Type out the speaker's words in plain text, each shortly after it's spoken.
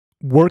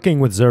Working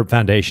with Zurb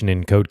Foundation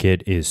in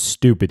CodeKit is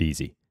stupid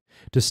easy.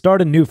 To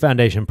start a new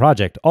Foundation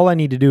project, all I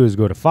need to do is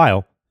go to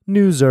File,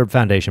 New Zurb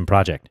Foundation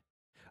Project.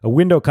 A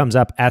window comes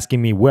up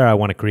asking me where I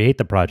want to create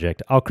the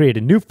project. I'll create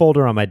a new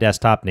folder on my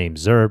desktop named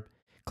Zurb,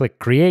 click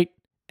Create,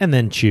 and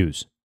then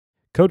Choose.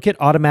 CodeKit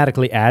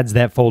automatically adds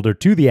that folder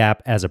to the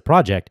app as a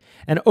project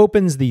and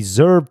opens the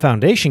Zurb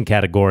Foundation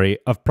category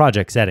of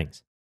project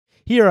settings.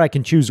 Here I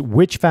can choose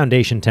which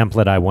Foundation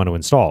template I want to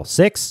install,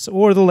 6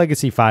 or the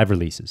Legacy 5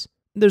 releases.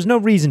 There's no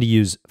reason to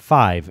use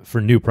 5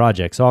 for new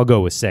projects, so I'll go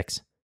with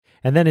 6.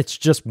 And then it's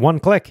just one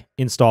click,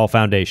 Install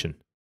Foundation.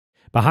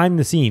 Behind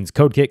the scenes,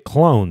 CodeKit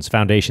clones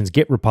Foundation's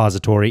Git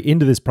repository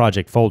into this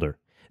project folder,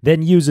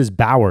 then uses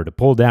Bower to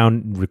pull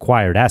down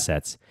required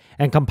assets,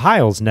 and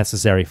compiles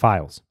necessary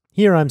files.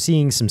 Here I'm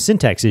seeing some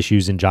syntax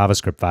issues in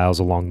JavaScript files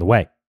along the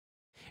way.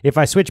 If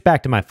I switch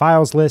back to my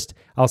files list,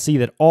 I'll see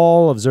that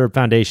all of Zurb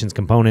Foundation's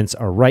components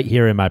are right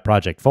here in my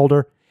project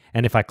folder,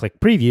 and if I click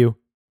Preview,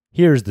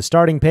 here's the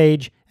starting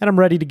page, and I'm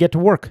ready to get to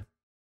work.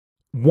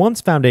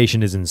 Once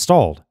Foundation is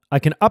installed, I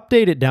can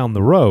update it down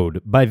the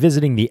road by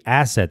visiting the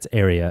Assets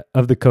area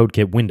of the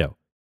CodeKit window.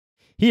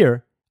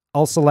 Here,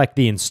 I'll select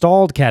the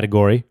Installed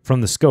category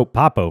from the Scope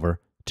popover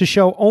to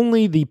show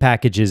only the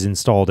packages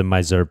installed in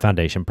my Zurb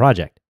Foundation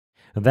project.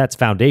 That's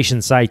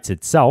Foundation Sites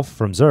itself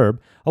from Zurb,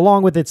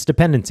 along with its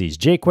dependencies,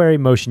 jQuery,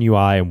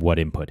 MotionUI, and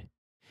WhatInput.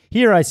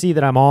 Here I see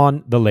that I'm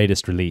on the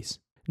latest release.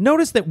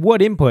 Notice that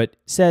WhatInput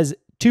says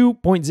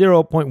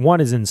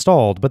 2.0.1 is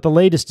installed, but the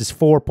latest is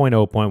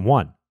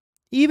 4.0.1.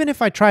 Even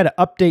if I try to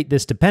update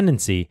this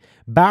dependency,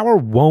 Bower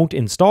won't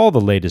install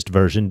the latest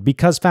version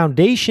because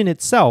Foundation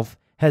itself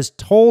has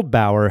told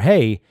Bower,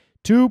 hey,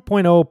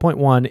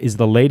 2.0.1 is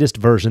the latest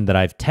version that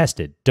I've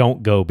tested.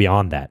 Don't go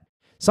beyond that.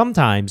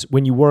 Sometimes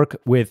when you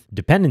work with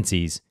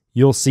dependencies,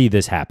 you'll see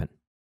this happen.